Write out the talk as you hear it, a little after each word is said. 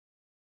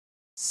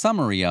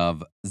Summary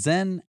of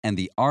Zen and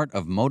the Art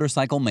of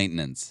Motorcycle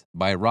Maintenance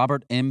by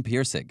Robert M.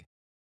 Pirsig.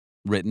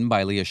 Written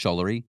by Leah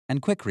Scholery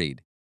and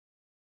Quickread.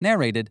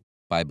 Narrated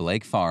by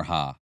Blake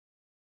Farha.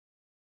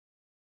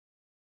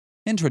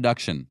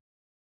 Introduction.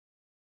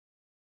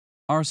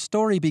 Our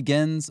story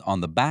begins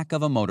on the back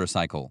of a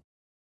motorcycle.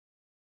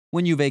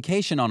 When you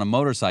vacation on a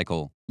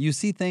motorcycle, you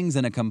see things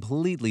in a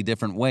completely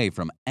different way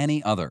from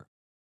any other.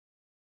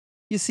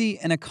 You see,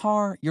 in a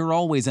car, you're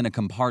always in a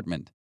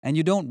compartment, and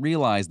you don't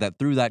realize that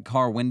through that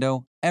car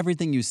window,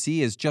 everything you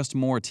see is just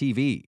more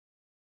TV.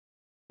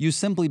 You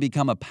simply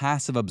become a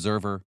passive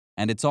observer,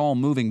 and it's all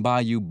moving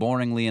by you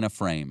boringly in a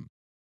frame.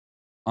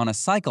 On a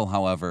cycle,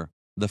 however,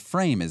 the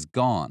frame is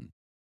gone.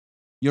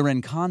 You're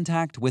in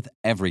contact with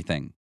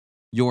everything.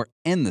 You're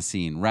in the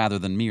scene rather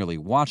than merely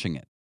watching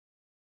it.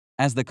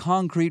 As the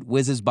concrete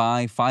whizzes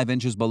by 5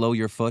 inches below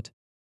your foot,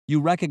 you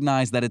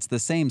recognize that it's the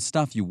same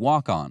stuff you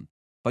walk on,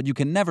 but you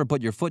can never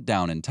put your foot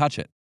down and touch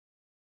it.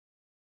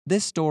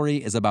 This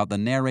story is about the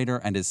narrator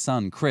and his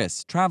son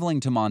Chris traveling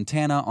to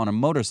Montana on a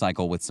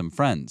motorcycle with some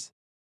friends.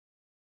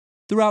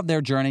 Throughout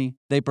their journey,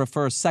 they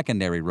prefer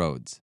secondary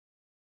roads.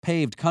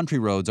 Paved country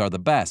roads are the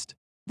best,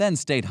 then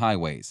state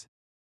highways.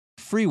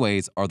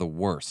 Freeways are the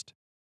worst.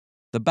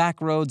 The back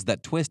roads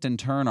that twist and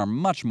turn are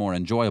much more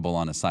enjoyable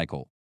on a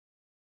cycle.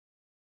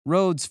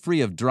 Roads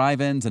free of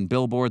drive-ins and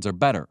billboards are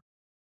better.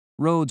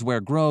 Roads where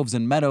groves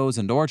and meadows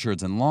and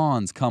orchards and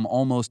lawns come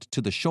almost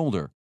to the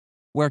shoulder,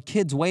 where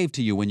kids wave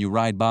to you when you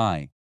ride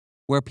by,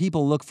 where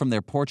people look from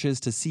their porches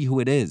to see who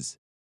it is,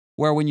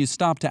 where when you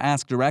stop to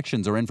ask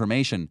directions or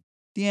information,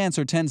 the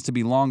answer tends to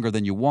be longer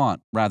than you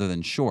want rather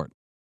than short,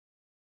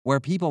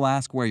 where people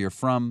ask where you're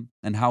from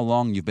and how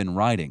long you've been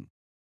riding.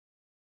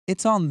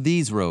 It's on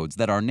these roads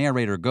that our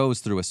narrator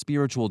goes through a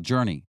spiritual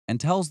journey and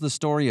tells the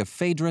story of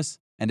Phaedrus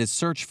and his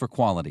search for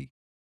quality.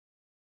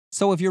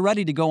 So if you're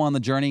ready to go on the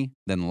journey,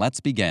 then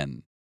let's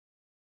begin.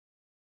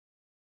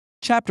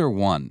 Chapter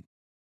 1.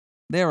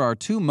 There are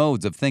 2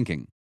 modes of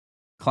thinking,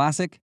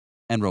 classic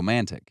and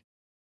romantic.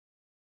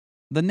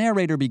 The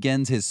narrator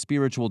begins his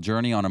spiritual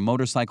journey on a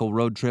motorcycle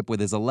road trip with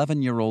his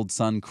 11-year-old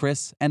son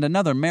Chris and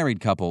another married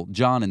couple,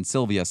 John and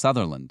Sylvia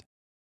Sutherland.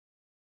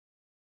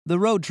 The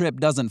road trip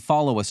doesn't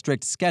follow a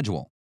strict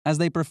schedule, as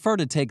they prefer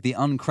to take the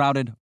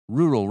uncrowded,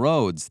 rural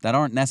roads that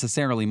aren't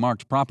necessarily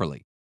marked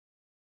properly.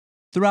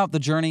 Throughout the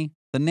journey,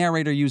 the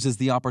narrator uses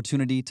the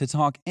opportunity to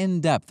talk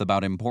in depth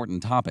about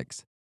important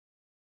topics.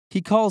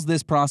 He calls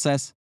this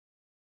process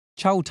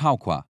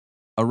Chautauqua,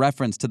 a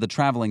reference to the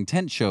traveling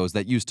tent shows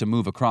that used to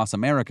move across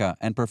America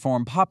and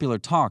perform popular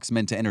talks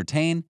meant to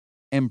entertain,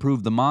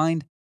 improve the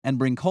mind, and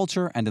bring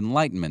culture and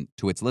enlightenment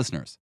to its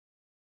listeners.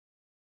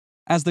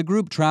 As the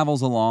group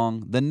travels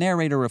along, the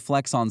narrator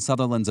reflects on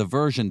Sutherland's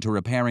aversion to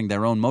repairing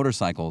their own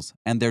motorcycles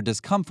and their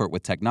discomfort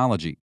with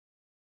technology.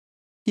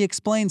 He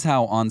explains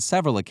how, on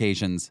several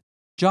occasions,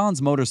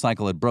 John's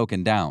motorcycle had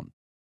broken down,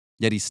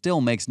 yet he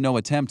still makes no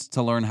attempt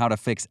to learn how to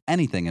fix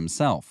anything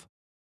himself.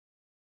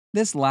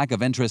 This lack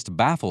of interest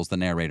baffles the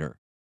narrator.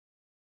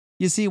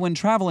 You see, when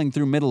traveling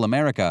through Middle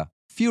America,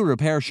 few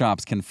repair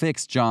shops can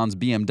fix John's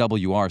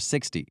BMW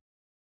R60.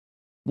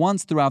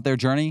 Once throughout their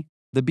journey,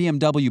 the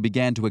BMW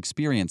began to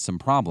experience some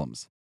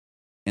problems.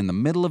 In the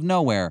middle of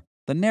nowhere,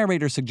 the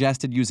narrator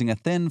suggested using a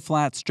thin,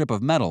 flat strip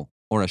of metal,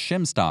 or a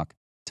shim stock,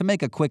 to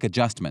make a quick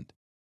adjustment.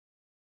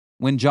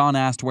 When John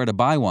asked where to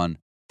buy one,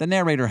 the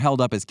narrator held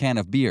up his can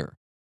of beer.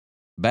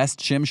 Best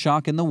shim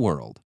shock in the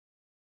world.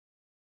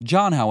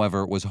 John,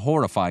 however, was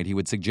horrified he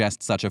would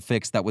suggest such a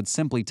fix that would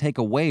simply take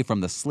away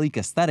from the sleek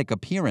aesthetic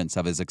appearance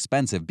of his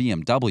expensive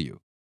BMW.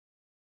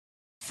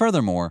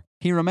 Furthermore,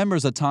 he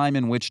remembers a time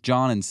in which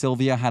John and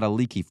Sylvia had a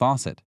leaky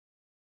faucet.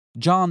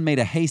 John made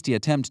a hasty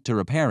attempt to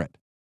repair it.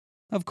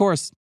 Of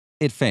course,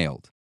 it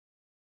failed.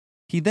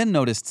 He then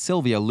noticed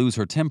Sylvia lose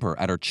her temper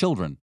at her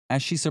children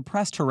as she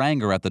suppressed her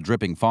anger at the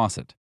dripping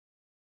faucet.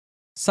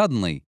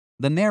 Suddenly,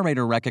 the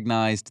narrator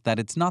recognized that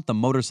it's not the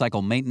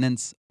motorcycle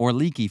maintenance or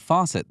leaky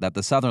faucet that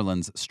the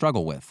Sutherlands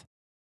struggle with.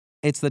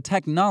 It's the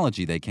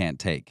technology they can't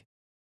take.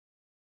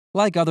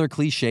 Like other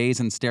cliches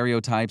and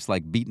stereotypes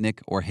like beatnik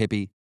or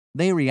hippie,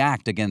 they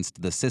react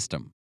against the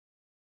system.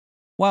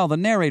 While the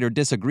narrator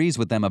disagrees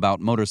with them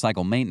about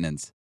motorcycle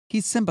maintenance,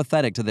 he's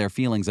sympathetic to their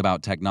feelings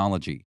about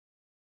technology.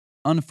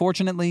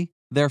 Unfortunately,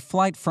 their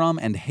flight from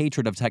and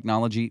hatred of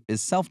technology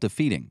is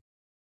self-defeating.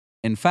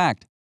 In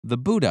fact, the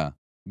Buddha,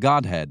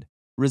 Godhead,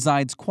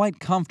 resides quite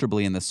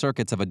comfortably in the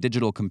circuits of a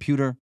digital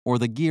computer or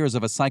the gears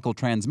of a cycle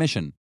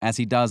transmission, as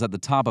he does at the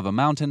top of a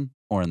mountain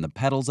or in the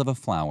petals of a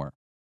flower.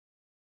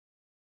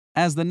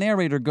 As the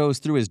narrator goes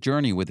through his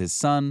journey with his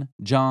son,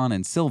 John,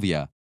 and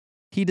Sylvia,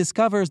 he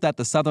discovers that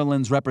the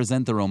Sutherlands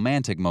represent the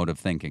romantic mode of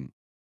thinking.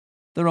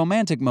 The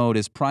romantic mode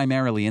is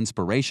primarily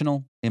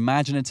inspirational,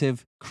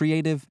 imaginative,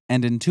 creative,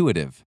 and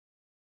intuitive.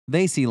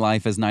 They see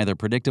life as neither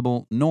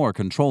predictable nor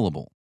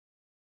controllable.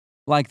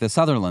 Like the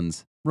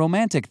Sutherlands,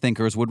 romantic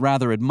thinkers would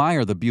rather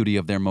admire the beauty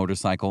of their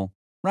motorcycle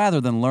rather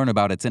than learn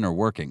about its inner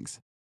workings.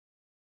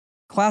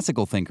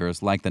 Classical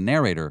thinkers, like the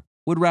narrator,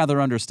 would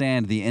rather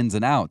understand the ins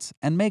and outs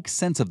and make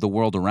sense of the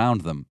world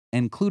around them,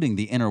 including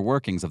the inner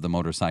workings of the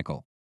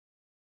motorcycle.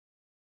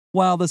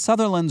 While the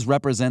Sutherlands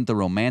represent the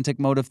romantic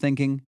mode of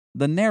thinking,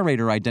 the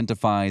narrator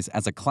identifies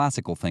as a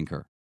classical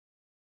thinker.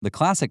 The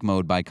classic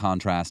mode, by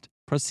contrast,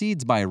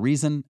 proceeds by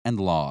reason and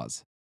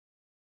laws.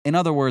 In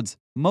other words,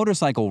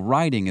 motorcycle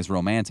riding is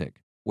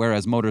romantic,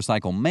 whereas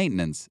motorcycle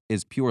maintenance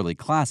is purely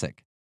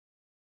classic.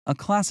 A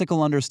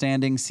classical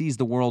understanding sees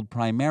the world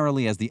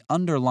primarily as the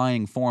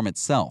underlying form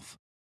itself,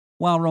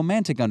 while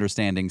romantic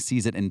understanding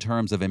sees it in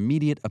terms of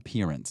immediate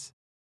appearance.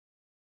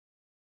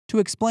 To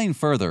explain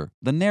further,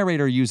 the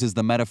narrator uses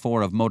the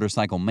metaphor of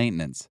motorcycle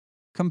maintenance,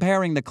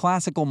 comparing the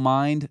classical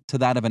mind to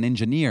that of an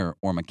engineer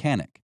or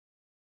mechanic.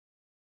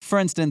 For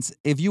instance,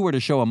 if you were to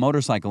show a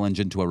motorcycle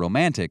engine to a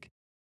romantic,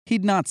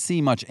 he'd not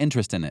see much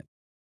interest in it.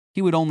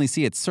 He would only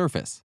see its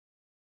surface.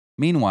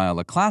 Meanwhile,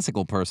 a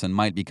classical person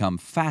might become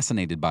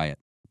fascinated by it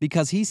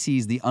because he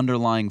sees the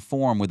underlying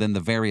form within the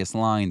various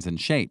lines and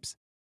shapes.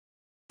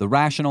 The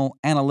rational,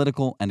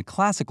 analytical, and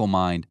classical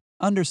mind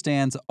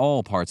understands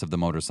all parts of the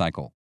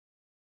motorcycle: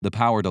 the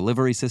power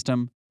delivery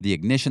system, the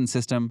ignition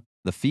system,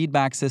 the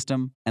feedback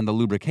system, and the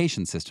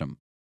lubrication system.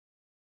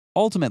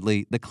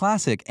 Ultimately, the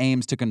classic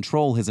aims to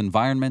control his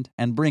environment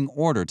and bring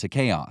order to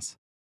chaos,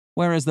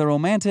 whereas the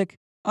romantic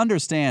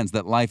understands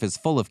that life is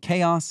full of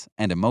chaos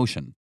and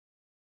emotion.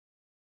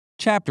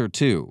 Chapter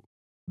 2: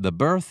 The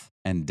Birth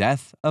and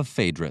Death of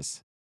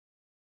Phaedrus.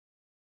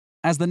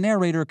 As the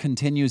narrator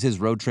continues his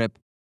road trip,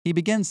 he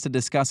begins to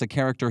discuss a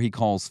character he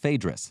calls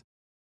Phaedrus.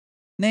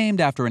 Named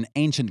after an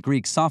ancient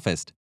Greek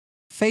sophist,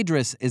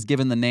 Phaedrus is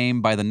given the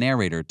name by the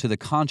narrator to the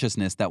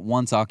consciousness that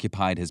once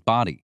occupied his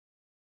body.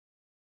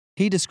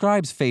 He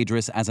describes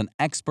Phaedrus as an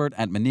expert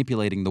at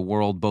manipulating the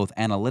world both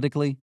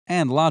analytically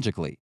and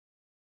logically.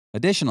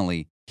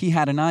 Additionally, he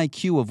had an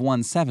IQ of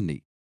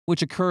 170,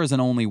 which occurs in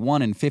only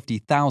 1 in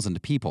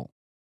 50,000 people.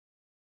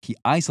 He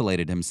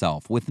isolated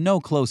himself with no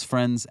close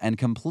friends and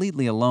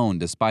completely alone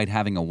despite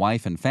having a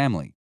wife and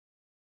family.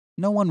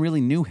 No one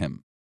really knew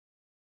him.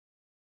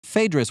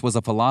 Phaedrus was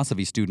a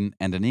philosophy student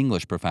and an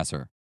English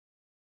professor.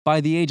 By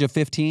the age of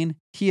 15,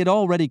 he had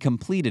already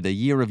completed a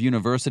year of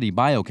university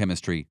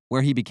biochemistry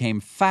where he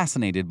became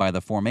fascinated by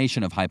the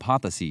formation of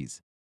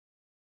hypotheses.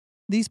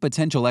 These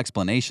potential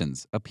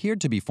explanations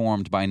appeared to be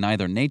formed by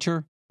neither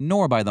nature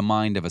nor by the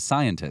mind of a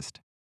scientist.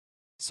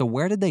 So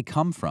where did they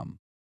come from?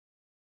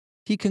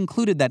 He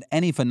concluded that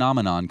any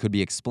phenomenon could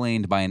be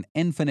explained by an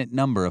infinite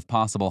number of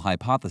possible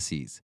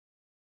hypotheses.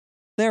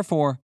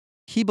 Therefore,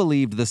 he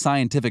believed the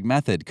scientific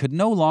method could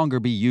no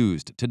longer be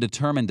used to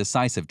determine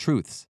decisive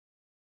truths.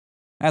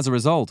 As a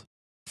result,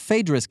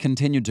 Phaedrus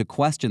continued to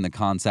question the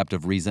concept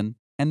of reason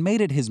and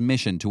made it his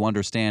mission to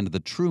understand the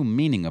true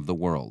meaning of the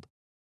world.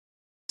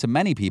 To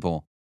many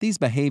people, these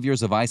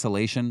behaviors of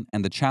isolation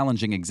and the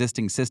challenging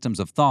existing systems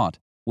of thought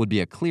would be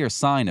a clear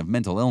sign of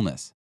mental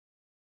illness.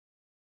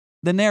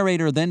 The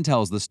narrator then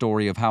tells the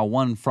story of how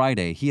one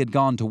Friday he had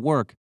gone to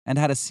work and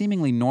had a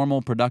seemingly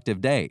normal, productive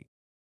day.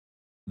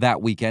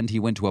 That weekend he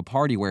went to a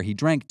party where he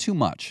drank too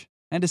much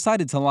and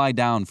decided to lie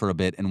down for a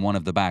bit in one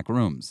of the back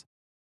rooms.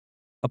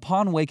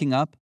 Upon waking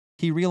up,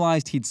 he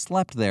realized he'd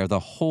slept there the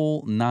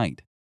whole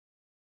night.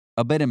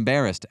 A bit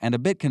embarrassed and a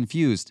bit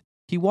confused,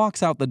 he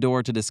walks out the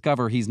door to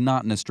discover he's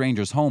not in a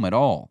stranger's home at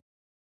all.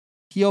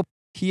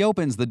 He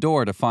opens the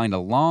door to find a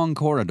long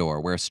corridor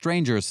where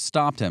strangers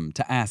stopped him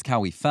to ask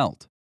how he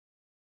felt.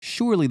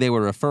 Surely they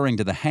were referring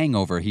to the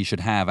hangover he should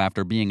have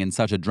after being in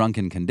such a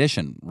drunken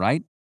condition,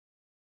 right?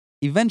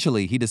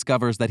 Eventually, he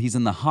discovers that he's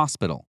in the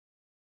hospital,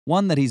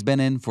 one that he's been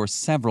in for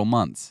several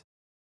months.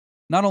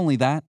 Not only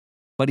that,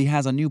 but he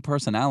has a new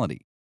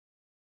personality.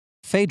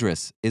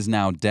 Phaedrus is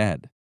now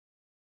dead.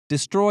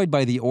 Destroyed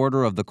by the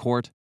order of the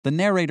court, the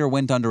narrator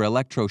went under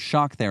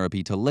electroshock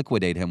therapy to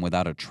liquidate him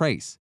without a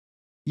trace.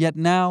 Yet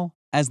now,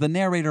 as the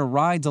narrator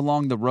rides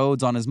along the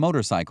roads on his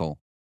motorcycle,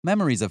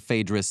 memories of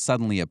Phaedrus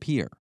suddenly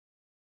appear.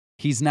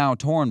 He's now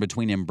torn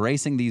between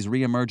embracing these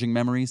re-emerging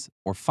memories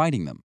or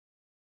fighting them.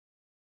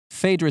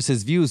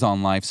 Phaedrus's views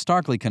on life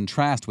starkly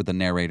contrast with the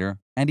narrator,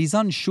 and he's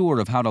unsure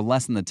of how to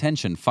lessen the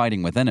tension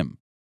fighting within him.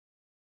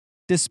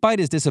 Despite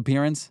his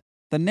disappearance,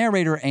 the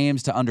narrator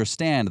aims to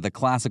understand the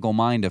classical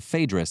mind of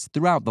Phaedrus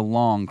throughout the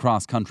long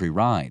cross-country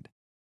ride.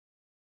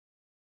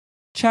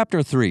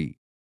 Chapter 3: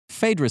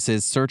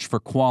 Phaedrus's Search for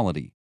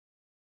Quality.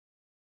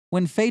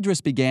 When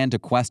Phaedrus began to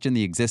question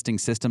the existing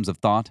systems of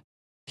thought,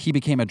 he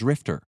became a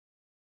drifter.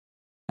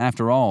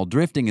 After all,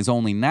 drifting is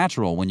only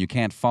natural when you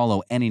can't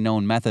follow any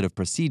known method of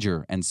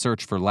procedure and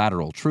search for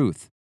lateral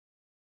truth.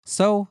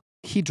 So,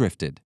 he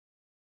drifted.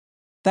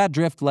 That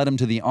drift led him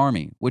to the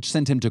army, which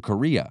sent him to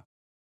Korea.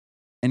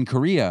 In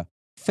Korea,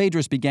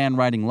 Phaedrus began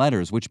writing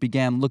letters which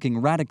began looking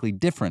radically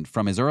different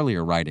from his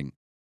earlier writing,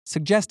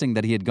 suggesting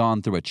that he had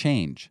gone through a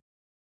change.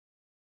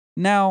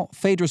 Now,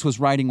 Phaedrus was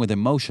writing with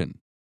emotion.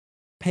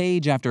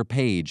 Page after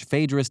page,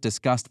 Phaedrus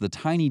discussed the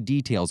tiny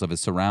details of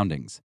his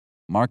surroundings: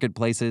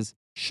 marketplaces,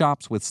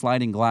 shops with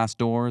sliding glass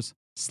doors,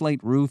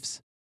 slate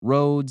roofs,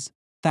 roads,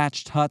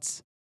 thatched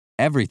huts,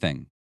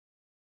 everything.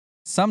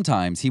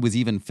 Sometimes he was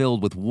even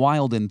filled with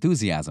wild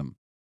enthusiasm,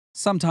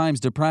 sometimes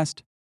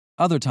depressed,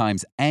 other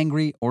times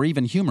angry or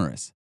even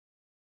humorous.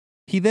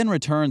 He then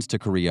returns to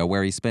Korea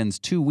where he spends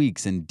 2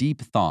 weeks in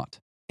deep thought,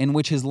 in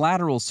which his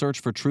lateral search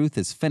for truth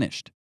is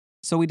finished,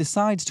 so he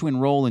decides to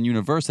enroll in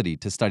university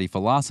to study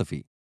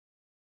philosophy.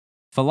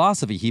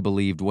 Philosophy, he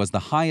believed, was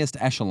the highest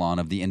echelon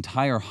of the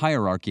entire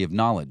hierarchy of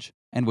knowledge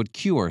and would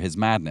cure his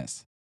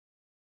madness.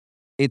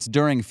 It's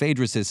during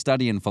Phaedrus's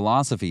study in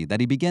philosophy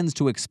that he begins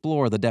to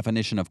explore the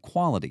definition of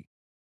quality.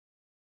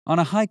 On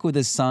a hike with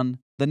his son,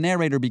 the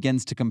narrator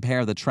begins to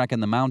compare the trek in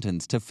the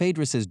mountains to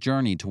Phaedrus's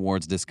journey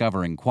towards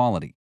discovering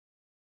quality.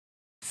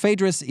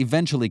 Phaedrus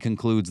eventually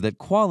concludes that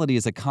quality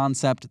is a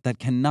concept that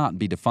cannot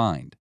be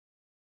defined.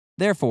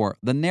 Therefore,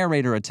 the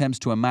narrator attempts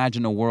to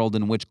imagine a world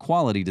in which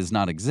quality does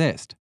not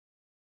exist.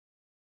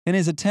 In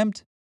his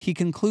attempt, he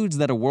concludes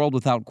that a world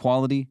without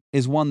quality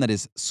is one that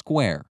is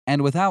square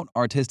and without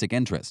artistic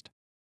interest.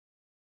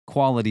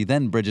 Quality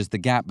then bridges the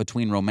gap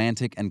between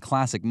romantic and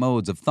classic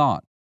modes of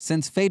thought,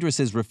 since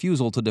Phaedrus's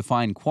refusal to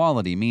define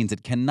quality means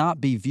it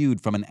cannot be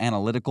viewed from an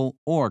analytical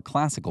or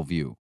classical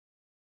view.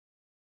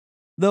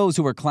 Those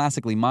who are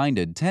classically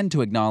minded tend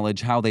to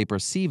acknowledge how they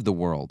perceive the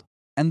world,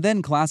 and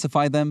then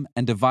classify them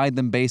and divide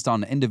them based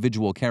on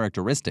individual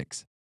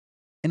characteristics.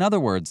 In other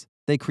words,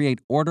 they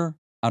create order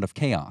out of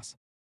chaos.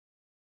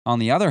 On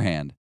the other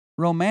hand,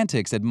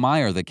 romantics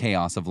admire the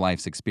chaos of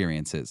life's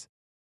experiences.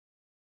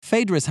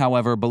 Phaedrus,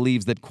 however,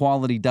 believes that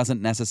quality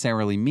doesn't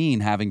necessarily mean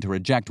having to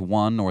reject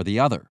one or the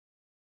other.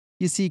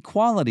 You see,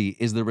 quality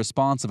is the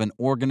response of an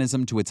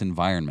organism to its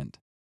environment.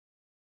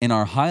 In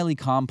our highly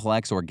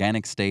complex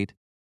organic state,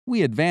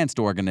 we advanced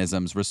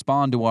organisms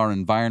respond to our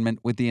environment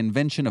with the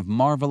invention of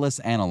marvelous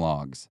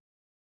analogs.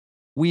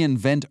 We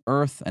invent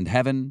earth and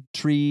heaven,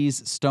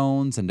 trees,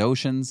 stones and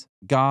oceans,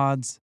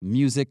 gods,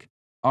 music,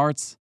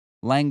 arts,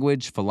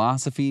 language,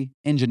 philosophy,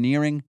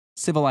 engineering,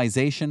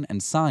 civilization,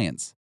 and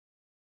science.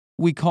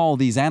 We call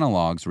these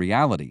analogs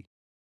reality,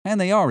 and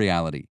they are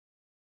reality.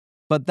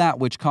 But that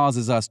which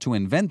causes us to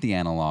invent the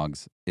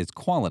analogs is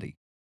quality.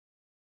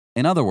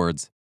 In other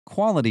words,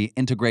 quality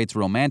integrates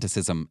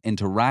romanticism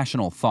into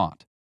rational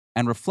thought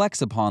and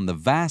reflects upon the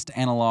vast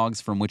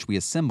analogs from which we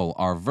assemble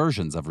our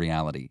versions of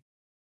reality.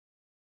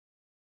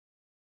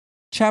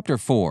 Chapter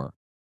 4.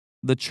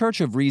 The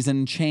Church of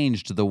Reason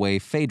changed the way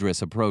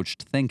Phaedrus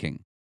approached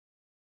thinking.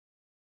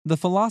 The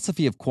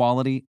philosophy of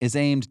quality is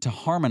aimed to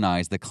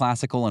harmonize the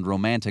classical and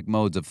romantic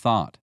modes of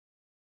thought.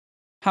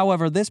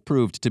 However, this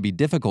proved to be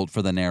difficult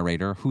for the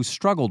narrator, who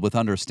struggled with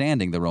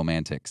understanding the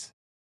romantics.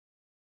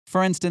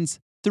 For instance,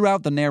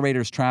 throughout the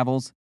narrator's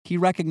travels, he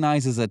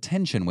recognizes a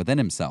tension within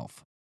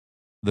himself.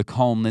 The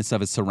calmness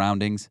of his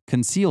surroundings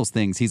conceals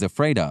things he's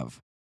afraid of.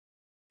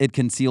 It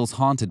conceals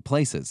haunted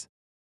places.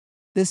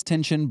 This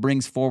tension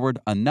brings forward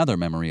another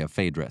memory of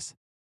Phaedrus.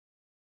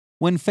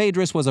 When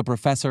Phaedrus was a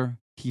professor,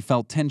 he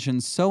felt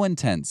tension so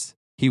intense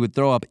he would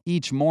throw up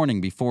each morning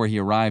before he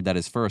arrived at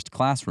his first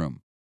classroom.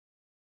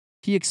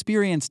 He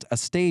experienced a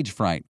stage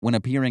fright when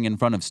appearing in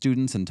front of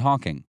students and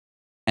talking,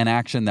 an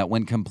action that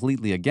went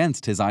completely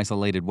against his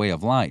isolated way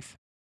of life.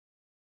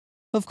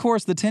 Of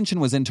course, the tension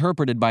was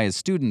interpreted by his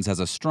students as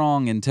a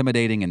strong,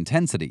 intimidating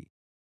intensity.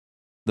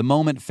 The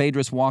moment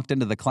Phaedrus walked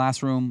into the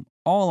classroom,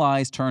 all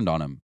eyes turned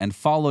on him and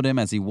followed him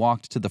as he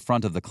walked to the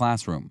front of the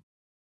classroom.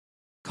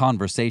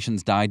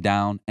 Conversations died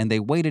down, and they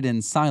waited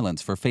in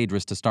silence for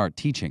Phaedrus to start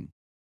teaching.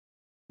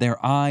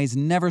 Their eyes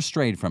never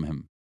strayed from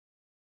him.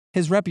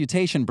 His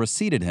reputation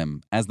preceded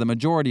him, as the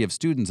majority of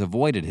students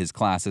avoided his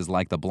classes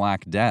like the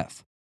Black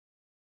Death.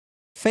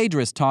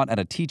 Phaedrus taught at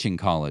a teaching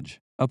college,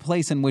 a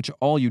place in which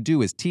all you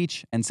do is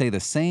teach and say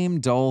the same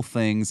dull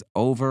things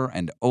over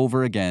and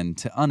over again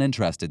to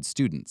uninterested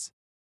students.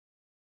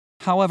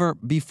 However,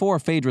 before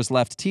Phaedrus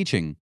left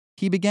teaching,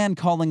 he began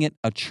calling it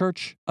a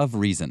Church of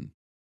Reason,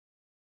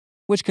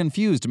 which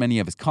confused many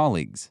of his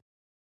colleagues.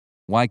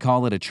 Why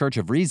call it a Church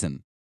of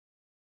Reason?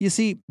 You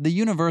see, the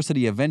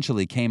university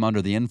eventually came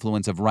under the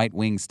influence of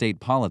right-wing state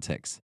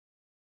politics.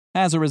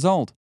 As a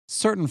result,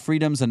 certain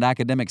freedoms and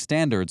academic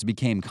standards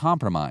became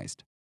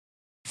compromised.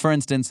 For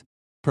instance,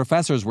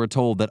 professors were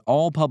told that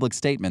all public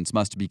statements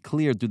must be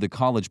cleared through the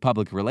college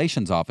public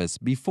relations office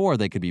before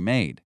they could be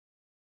made.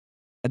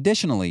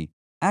 Additionally,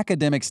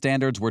 academic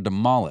standards were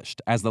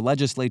demolished as the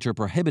legislature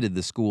prohibited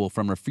the school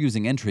from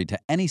refusing entry to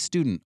any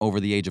student over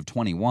the age of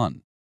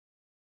 21.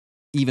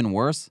 Even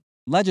worse,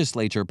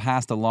 legislature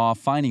passed a law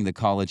fining the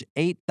college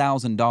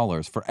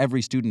 $8,000 for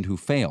every student who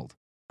failed,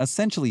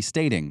 essentially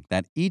stating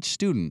that each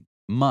student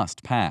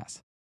must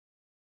pass.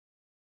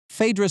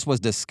 Phaedrus was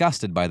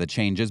disgusted by the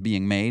changes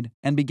being made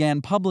and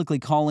began publicly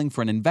calling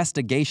for an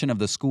investigation of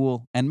the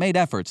school and made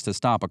efforts to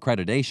stop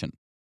accreditation.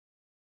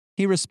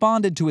 He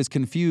responded to his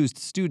confused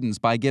students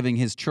by giving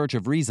his Church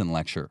of Reason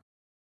lecture.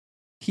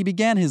 He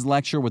began his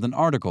lecture with an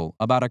article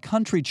about a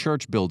country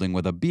church building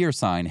with a beer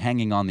sign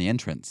hanging on the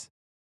entrance.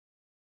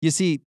 You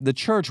see, the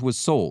church was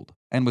sold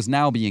and was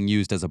now being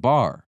used as a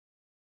bar.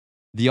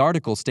 The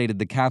article stated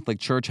the Catholic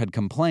Church had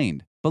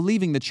complained,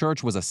 believing the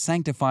church was a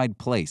sanctified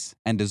place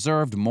and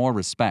deserved more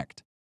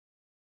respect.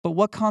 But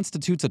what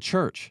constitutes a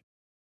church?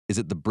 Is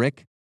it the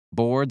brick,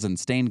 boards, and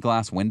stained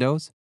glass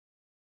windows?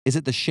 Is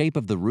it the shape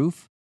of the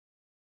roof?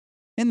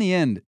 In the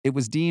end, it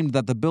was deemed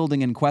that the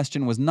building in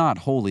question was not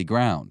holy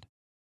ground.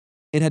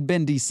 It had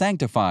been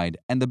desanctified,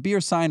 and the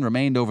beer sign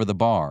remained over the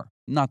bar,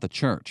 not the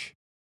church.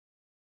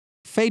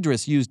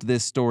 Phaedrus used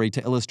this story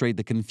to illustrate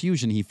the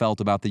confusion he felt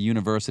about the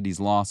university's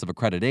loss of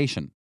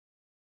accreditation.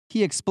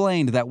 He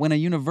explained that when a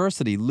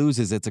university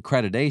loses its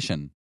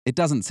accreditation, it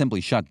doesn't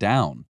simply shut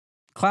down.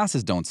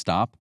 Classes don't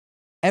stop.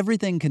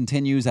 Everything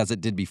continues as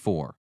it did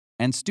before,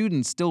 and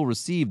students still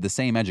receive the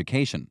same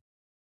education.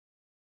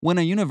 When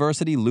a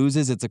university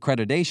loses its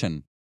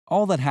accreditation,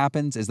 all that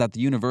happens is that the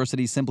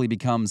university simply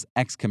becomes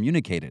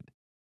excommunicated.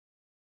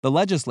 The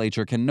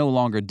legislature can no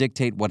longer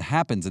dictate what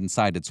happens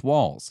inside its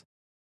walls.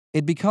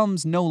 It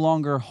becomes no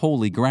longer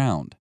holy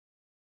ground.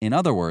 In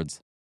other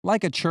words,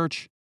 like a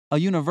church, a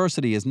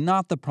university is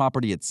not the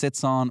property it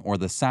sits on or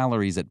the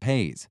salaries it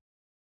pays.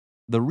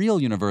 The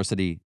real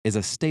university is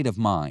a state of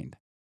mind.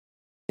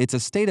 It's a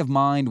state of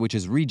mind which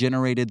is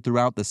regenerated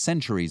throughout the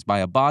centuries by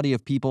a body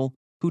of people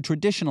who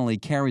traditionally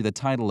carry the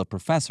title of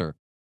professor,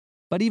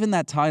 but even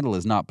that title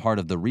is not part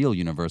of the real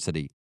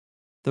university.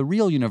 The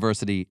real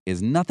university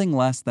is nothing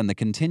less than the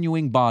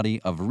continuing body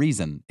of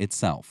reason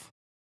itself.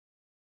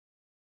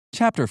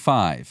 Chapter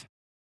 5.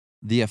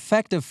 The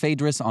Effect of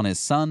Phaedrus on His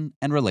Son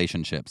and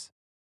Relationships.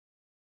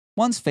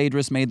 Once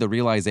Phaedrus made the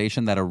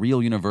realization that a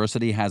real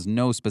university has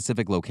no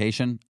specific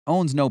location,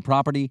 owns no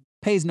property,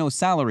 pays no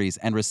salaries,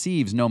 and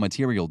receives no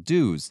material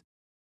dues,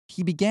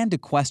 he began to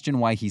question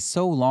why he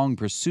so long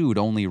pursued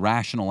only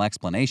rational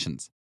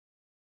explanations.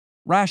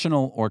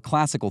 Rational or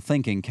classical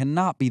thinking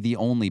cannot be the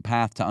only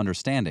path to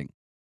understanding.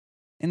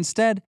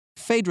 Instead,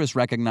 Phaedrus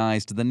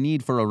recognized the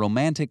need for a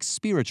romantic,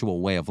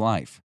 spiritual way of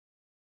life.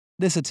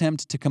 This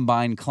attempt to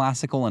combine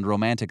classical and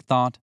romantic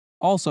thought,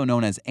 also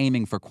known as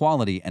aiming for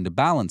quality and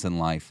balance in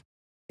life,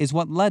 is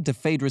what led to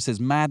Phaedrus's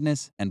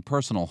madness and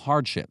personal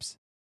hardships.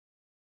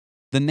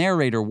 The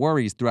narrator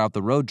worries throughout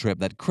the road trip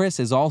that Chris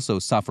is also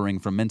suffering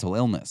from mental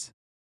illness.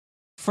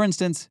 For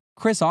instance,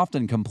 Chris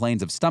often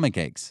complains of stomach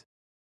aches.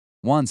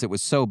 Once it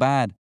was so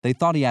bad, they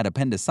thought he had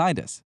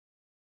appendicitis.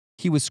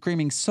 He was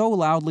screaming so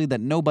loudly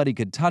that nobody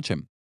could touch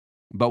him,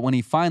 but when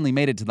he finally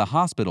made it to the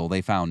hospital,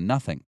 they found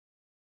nothing.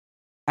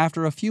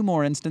 After a few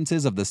more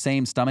instances of the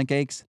same stomach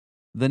aches,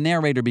 the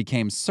narrator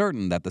became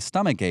certain that the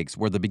stomach aches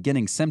were the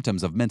beginning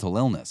symptoms of mental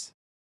illness.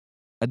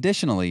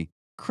 Additionally,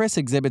 Chris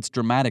exhibits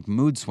dramatic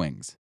mood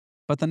swings,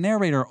 but the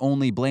narrator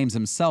only blames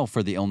himself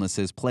for the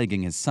illnesses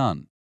plaguing his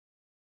son.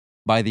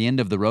 By the end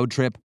of the road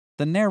trip,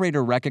 the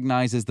narrator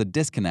recognizes the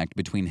disconnect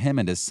between him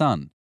and his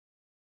son.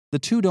 The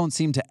two don't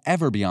seem to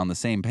ever be on the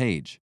same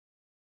page.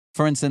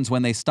 For instance,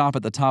 when they stop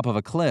at the top of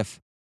a cliff,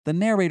 the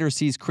narrator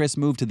sees Chris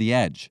move to the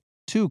edge,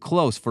 too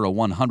close for a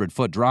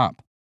 100-foot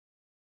drop.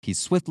 He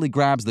swiftly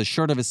grabs the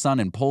shirt of his son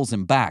and pulls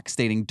him back,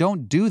 stating,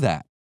 "Don't do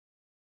that."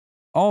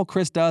 All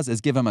Chris does is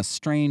give him a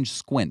strange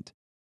squint.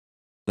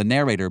 The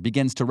narrator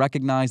begins to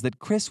recognize that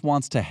Chris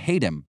wants to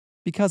hate him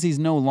because he's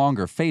no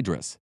longer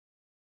Phaedrus.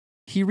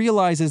 He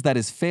realizes that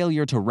his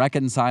failure to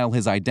reconcile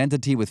his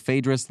identity with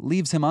Phaedrus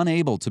leaves him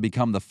unable to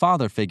become the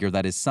father figure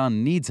that his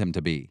son needs him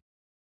to be.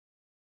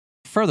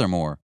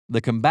 Furthermore,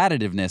 the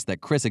combativeness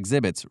that Chris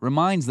exhibits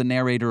reminds the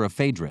narrator of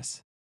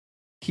Phaedrus.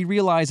 He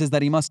realizes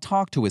that he must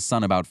talk to his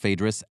son about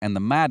Phaedrus and the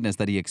madness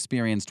that he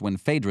experienced when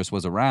Phaedrus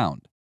was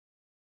around.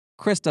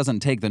 Chris doesn't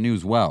take the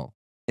news well,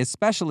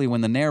 especially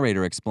when the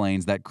narrator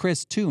explains that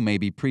Chris too may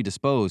be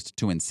predisposed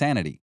to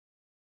insanity.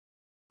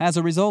 As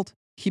a result,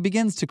 he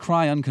begins to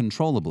cry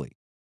uncontrollably.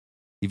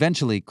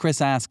 Eventually, Chris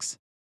asks,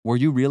 "Were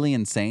you really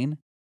insane?"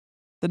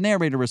 The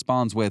narrator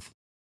responds with,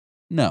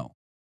 "No."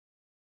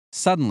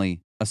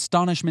 Suddenly,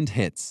 astonishment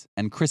hits,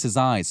 and Chris's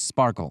eyes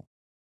sparkle.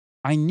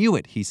 "I knew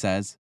it," he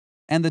says,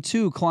 and the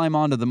two climb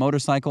onto the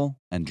motorcycle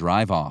and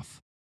drive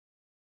off.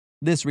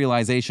 This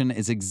realization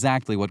is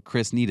exactly what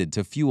Chris needed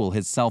to fuel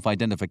his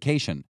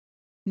self-identification,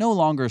 no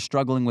longer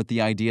struggling with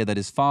the idea that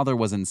his father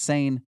was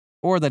insane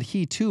or that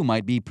he too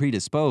might be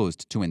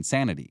predisposed to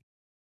insanity.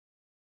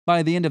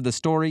 By the end of the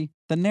story,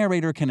 the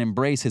narrator can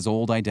embrace his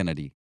old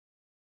identity.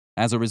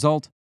 As a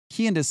result,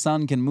 he and his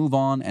son can move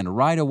on and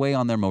ride away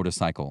on their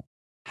motorcycle,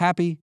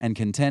 happy and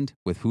content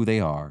with who they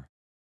are.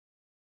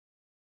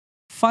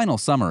 Final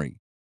summary.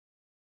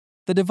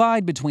 The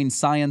divide between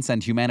science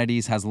and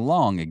humanities has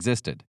long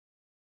existed.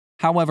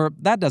 However,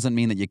 that doesn't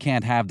mean that you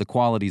can't have the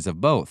qualities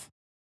of both.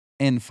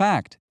 In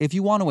fact, if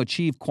you want to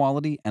achieve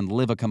quality and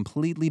live a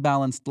completely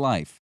balanced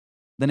life,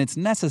 then it's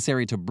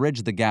necessary to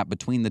bridge the gap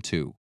between the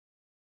two.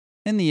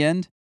 In the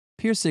end,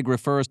 Pirsig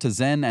refers to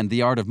Zen and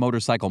the art of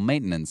motorcycle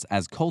maintenance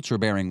as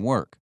culture-bearing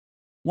work,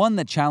 one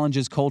that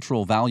challenges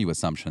cultural value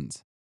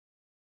assumptions.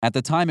 At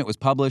the time it was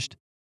published,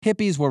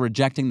 hippies were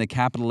rejecting the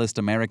capitalist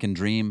American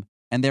dream,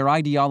 and their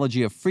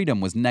ideology of freedom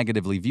was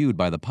negatively viewed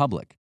by the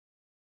public.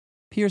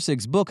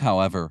 Pirsig's book,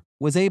 however,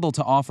 was able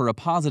to offer a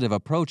positive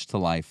approach to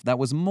life that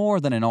was more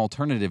than an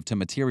alternative to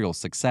material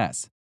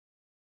success.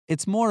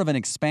 It's more of an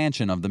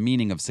expansion of the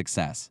meaning of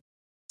success,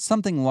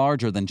 something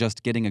larger than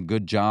just getting a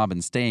good job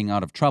and staying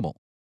out of trouble.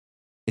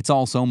 It's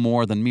also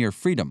more than mere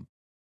freedom.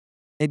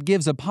 It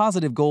gives a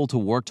positive goal to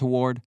work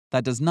toward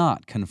that does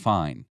not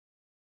confine.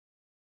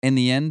 In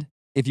the end,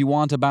 if you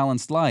want a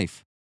balanced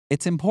life,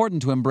 it's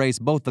important to embrace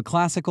both the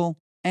classical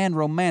and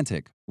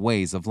romantic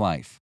ways of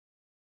life.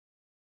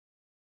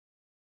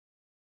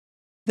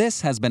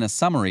 This has been a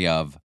summary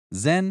of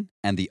Zen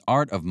and the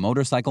Art of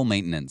Motorcycle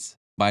Maintenance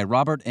by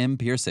Robert M.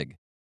 Pirsig.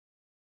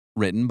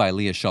 Written by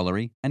Leah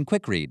Schullery and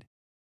Quick Read.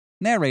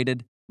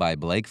 Narrated by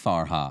Blake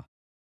Farha.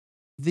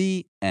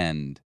 The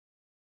end.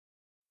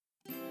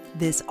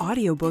 This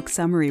audiobook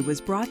summary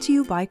was brought to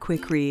you by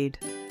Quick Read.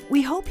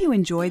 We hope you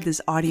enjoyed this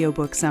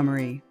audiobook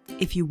summary.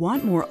 If you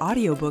want more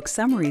audiobook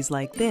summaries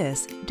like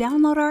this,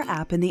 download our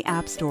app in the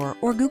App Store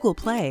or Google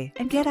Play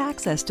and get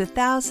access to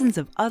thousands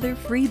of other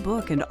free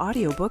book and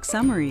audiobook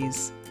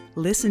summaries.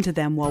 Listen to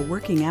them while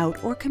working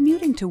out or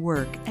commuting to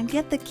work and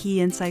get the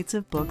key insights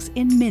of books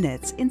in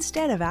minutes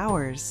instead of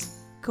hours.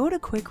 Go to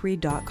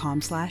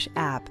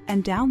quickread.com/app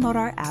and download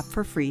our app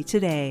for free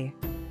today.